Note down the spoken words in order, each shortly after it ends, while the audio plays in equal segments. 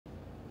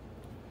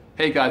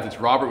Hey guys, it's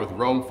Robert with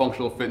Rome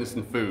Functional Fitness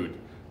and Food.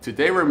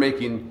 Today we're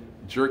making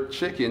jerk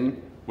chicken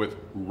with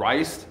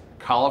riced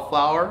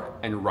cauliflower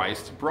and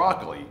riced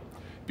broccoli.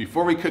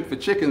 Before we cook the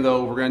chicken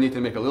though, we're going to need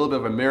to make a little bit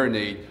of a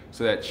marinade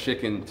so that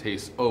chicken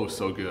tastes oh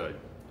so good.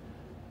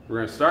 We're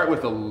going to start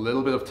with a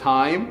little bit of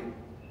thyme,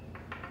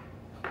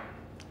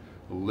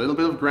 a little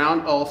bit of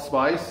ground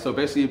allspice, so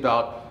basically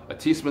about a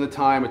teaspoon of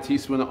thyme, a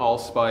teaspoon of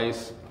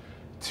allspice,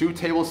 2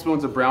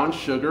 tablespoons of brown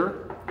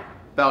sugar,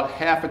 about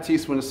half a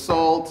teaspoon of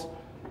salt,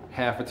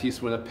 half a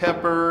teaspoon of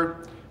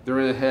pepper. Then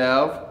we're going to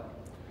have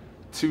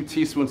 2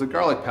 teaspoons of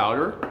garlic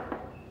powder,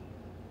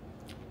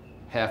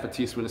 half a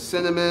teaspoon of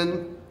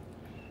cinnamon,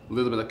 a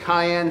little bit of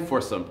cayenne for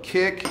some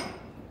kick,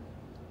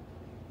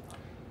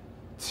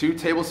 2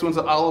 tablespoons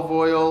of olive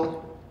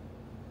oil,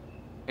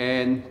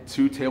 and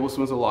 2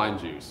 tablespoons of lime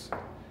juice.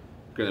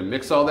 We're going to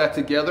mix all that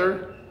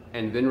together,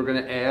 and then we're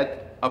going to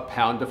add a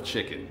pound of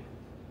chicken.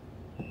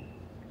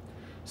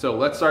 So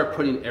let's start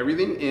putting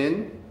everything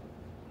in.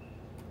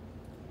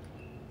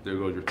 There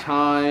goes your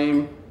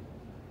thyme,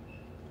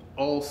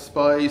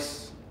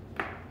 allspice,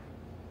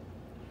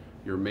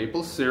 your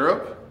maple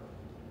syrup.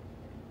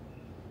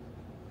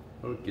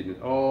 Oh, getting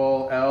it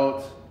all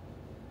out.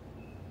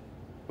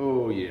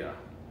 Oh yeah.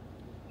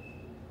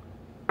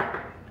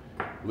 A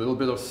little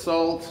bit of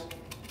salt,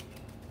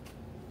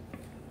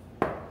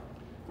 a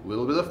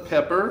little bit of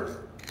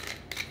pepper.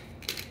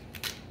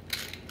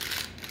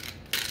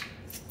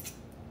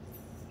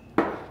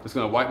 Just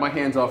gonna wipe my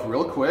hands off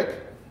real quick.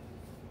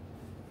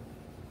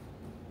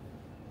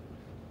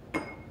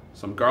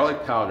 Some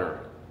garlic powder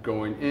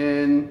going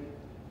in.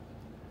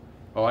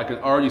 Oh, I can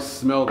already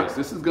smell this.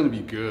 This is gonna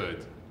be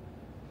good.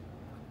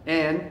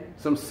 And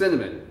some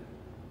cinnamon.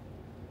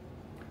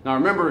 Now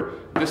remember,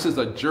 this is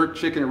a jerk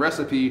chicken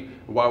recipe.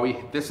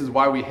 This is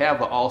why we have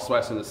the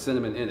allspice and the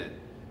cinnamon in it.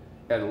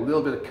 Add a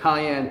little bit of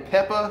cayenne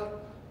pepper.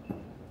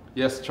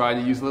 Yes, try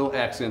to use a little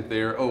accent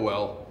there. Oh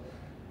well.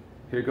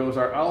 Here goes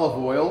our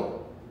olive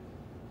oil.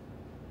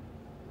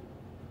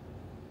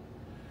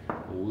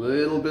 A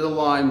little bit of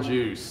lime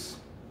juice.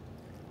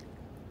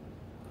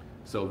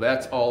 So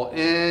that's all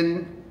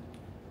in.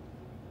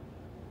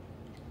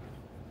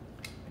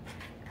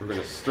 We're going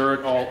to stir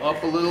it all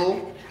up a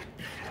little.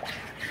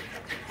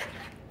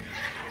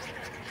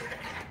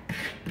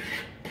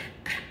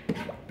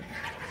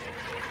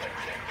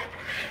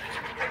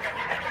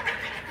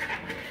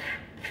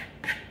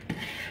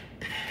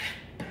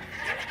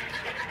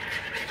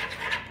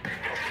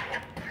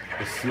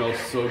 It smells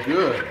so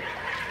good.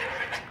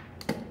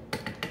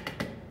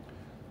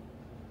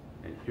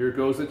 And here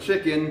goes the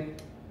chicken.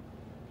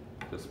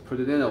 Just put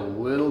it in a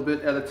little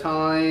bit at a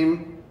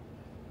time.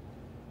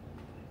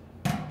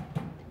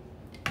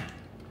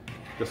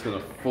 Just gonna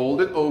fold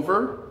it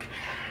over.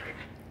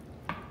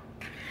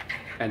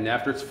 And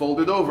after it's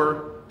folded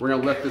over, we're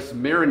gonna let this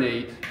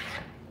marinate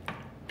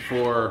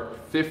for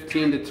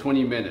 15 to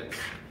 20 minutes.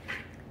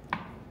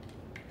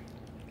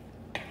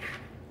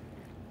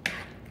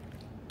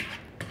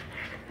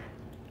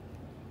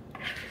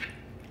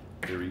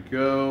 There we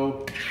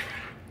go.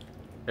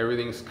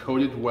 Everything's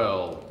coated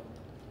well.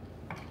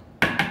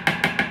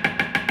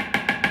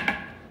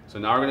 So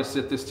now we're going to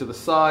set this to the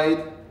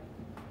side.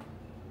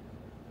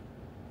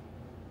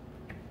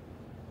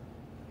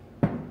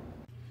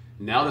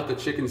 Now that the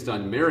chicken's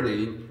done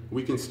marinating,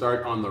 we can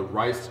start on the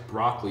riced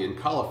broccoli and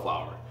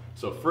cauliflower.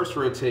 So first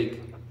we're going to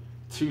take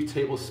 2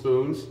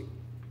 tablespoons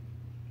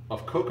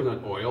of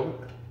coconut oil,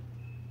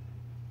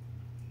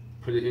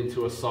 put it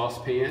into a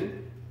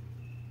saucepan.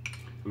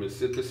 I'm going to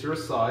set this here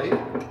aside.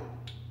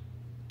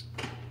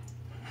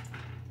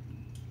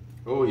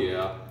 Oh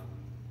yeah.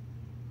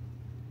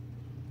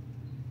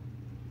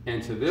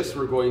 And to this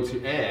we're going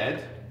to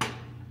add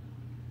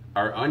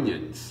our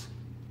onions.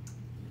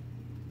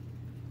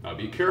 Now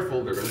be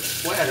careful, they're going to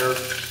splatter.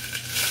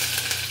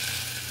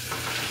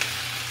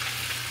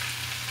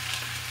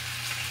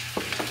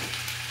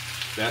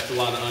 That's a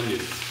lot of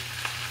onions.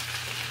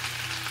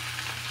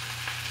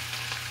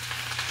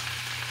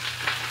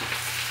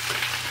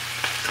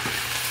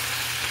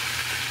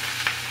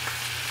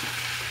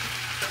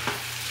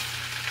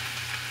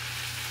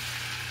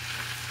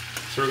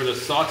 So we're going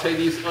to saute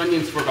these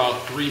onions for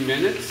about 3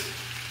 minutes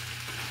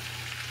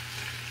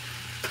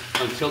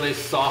until they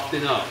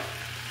soften up.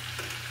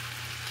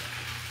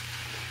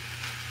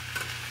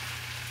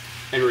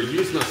 And we're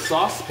using a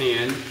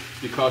saucepan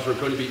because we're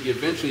going to be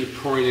eventually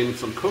pouring in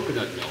some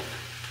coconut milk.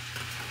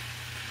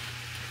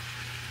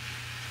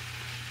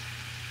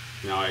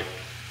 Now I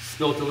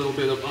spilt a little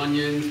bit of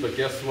onions, but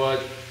guess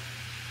what?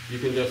 You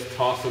can just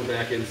toss them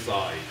back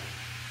inside.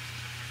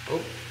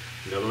 Oh,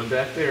 another one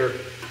back there.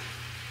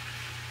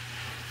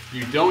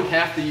 You don't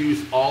have to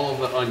use all of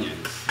the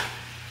onions.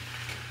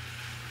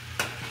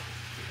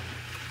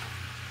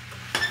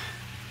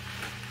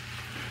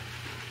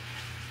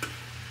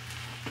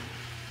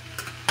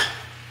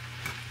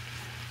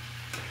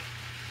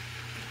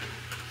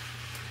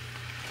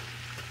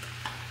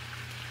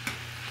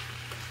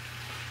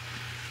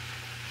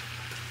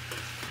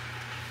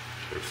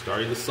 They're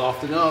starting to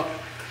soften up.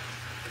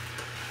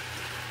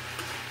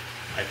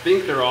 I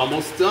think they're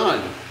almost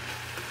done.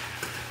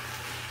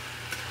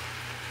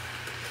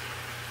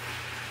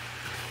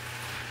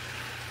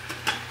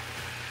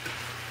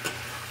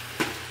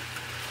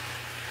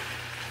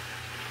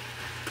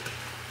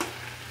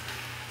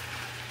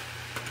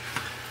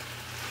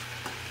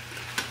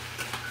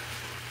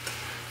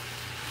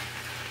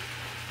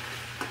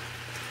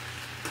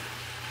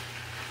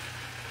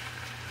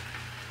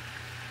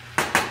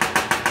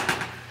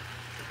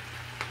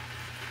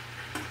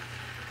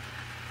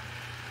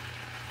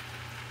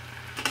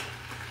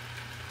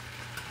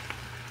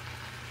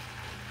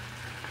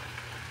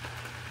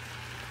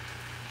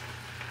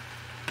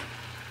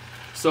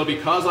 So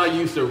because I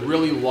used a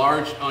really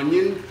large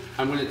onion,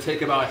 I'm going to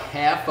take about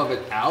half of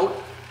it out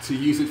to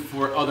use it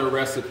for other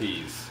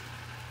recipes.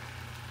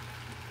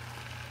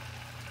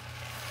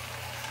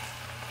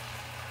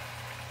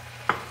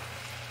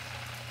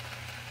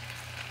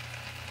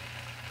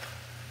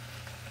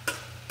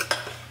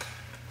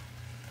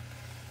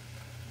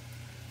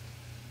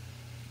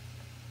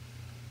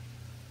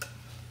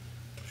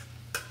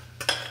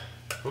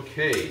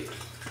 Okay,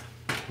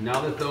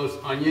 now that those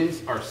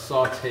onions are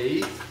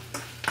sauteed,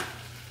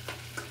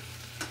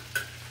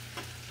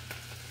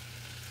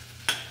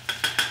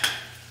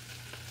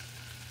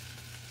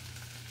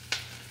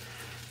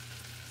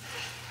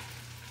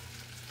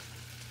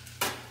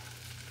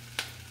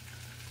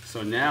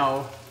 so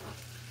now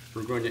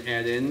we're going to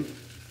add in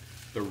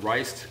the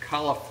riced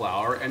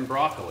cauliflower and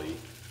broccoli.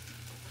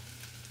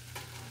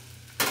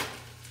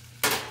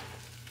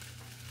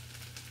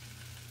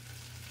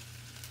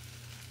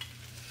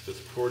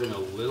 Just pour it in a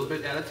little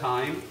bit at a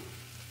time.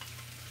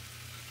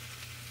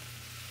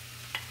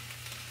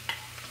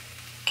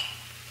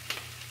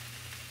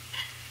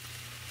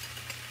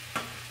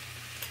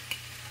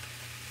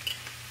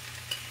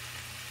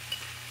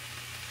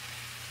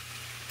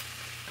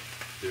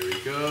 There we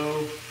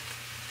go.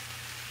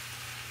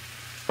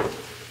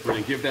 We're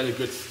going to give that a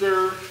good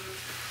stir.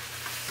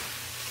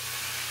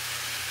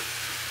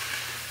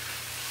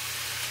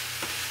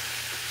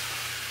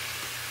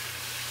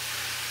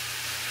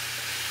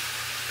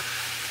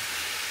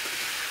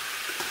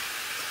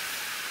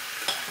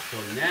 So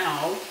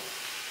now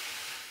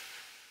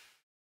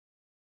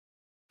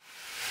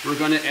we're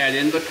going to add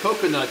in the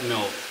coconut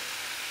milk.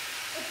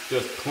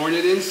 Just pouring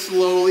it in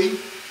slowly.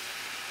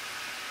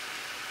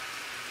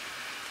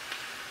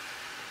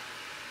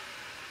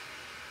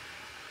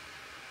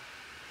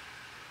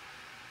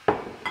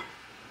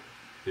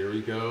 There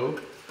we go.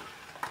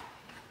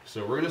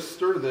 So we're going to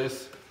stir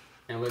this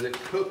and let it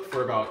cook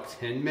for about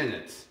 10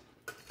 minutes.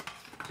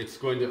 It's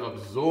going to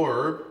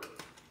absorb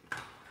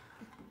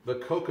the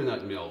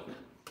coconut milk.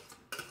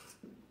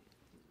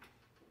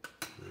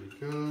 There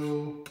we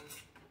go.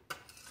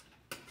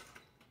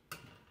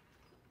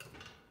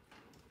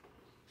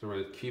 So we're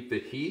going to keep the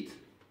heat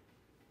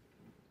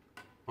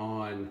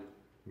on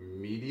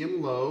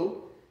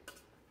medium-low.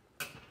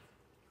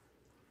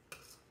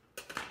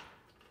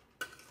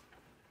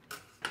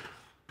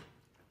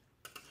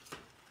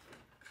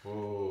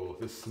 Oh,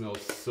 this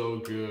smells so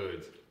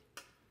good.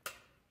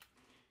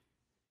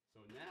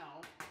 So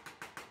now,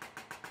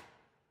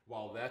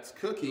 while that's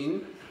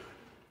cooking,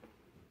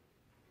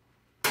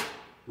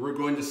 we're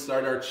going to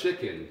start our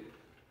chicken.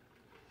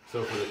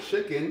 So for the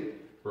chicken,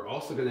 we're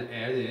also going to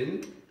add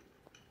in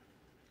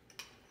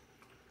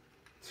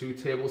 2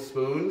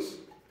 tablespoons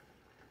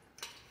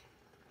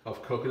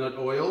of coconut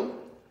oil.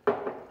 We're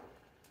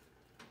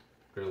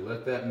going to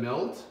let that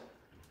melt.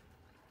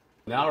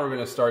 Now we're going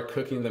to start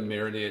cooking the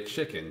marinated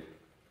chicken.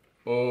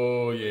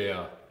 Oh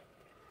yeah,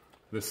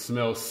 this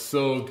smells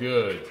so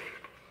good.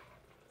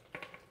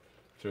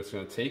 So it's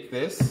going to take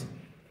this,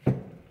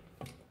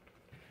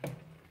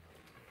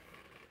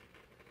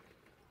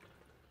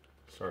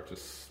 start to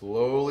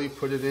slowly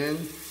put it in,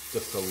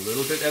 just a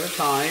little bit at a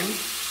time.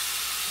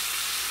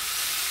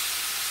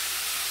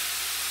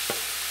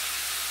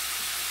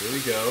 Here we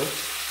go.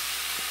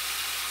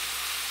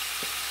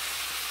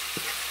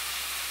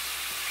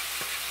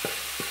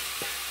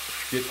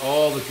 Get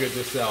all the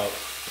goodness out.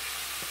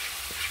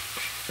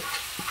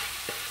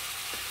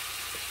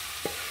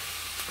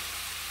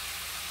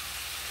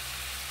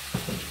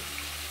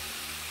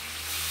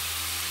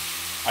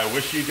 I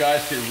wish you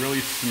guys could really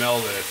smell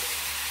this.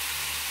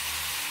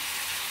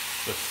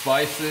 The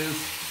spices,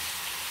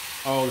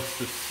 oh, it's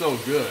just so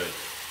good.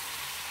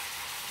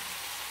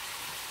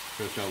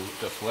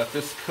 Just let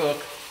this cook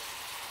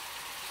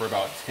for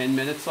about 10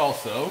 minutes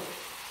also.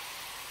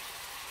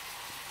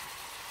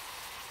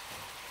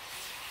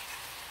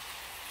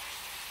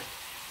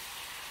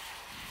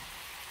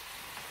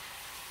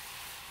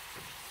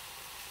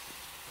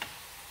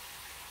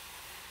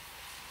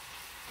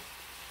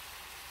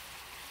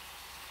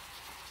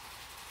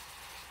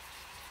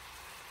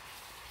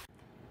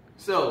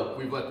 So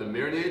we've let the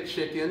marinated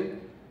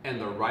chicken and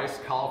the rice,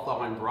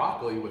 cauliflower, and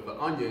broccoli with the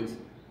onions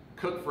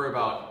cook for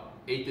about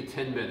 8 to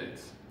 10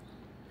 minutes.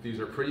 These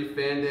are pretty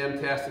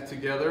fan-damn-tastic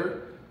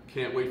together.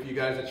 Can't wait for you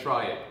guys to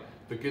try it.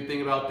 The good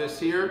thing about this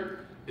here,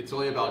 it's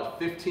only about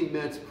 15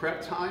 minutes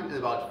prep time and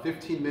about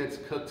 15 minutes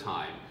cook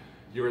time.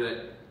 You're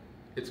gonna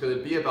It's going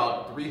to be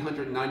about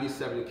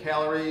 397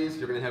 calories.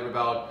 You're going to have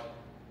about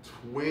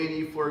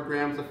 24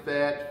 grams of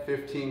fat,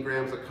 15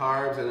 grams of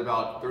carbs, and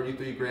about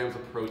 33 grams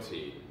of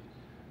protein.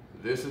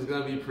 This is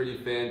going to be pretty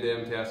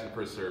fan-damn-tastic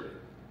per serving.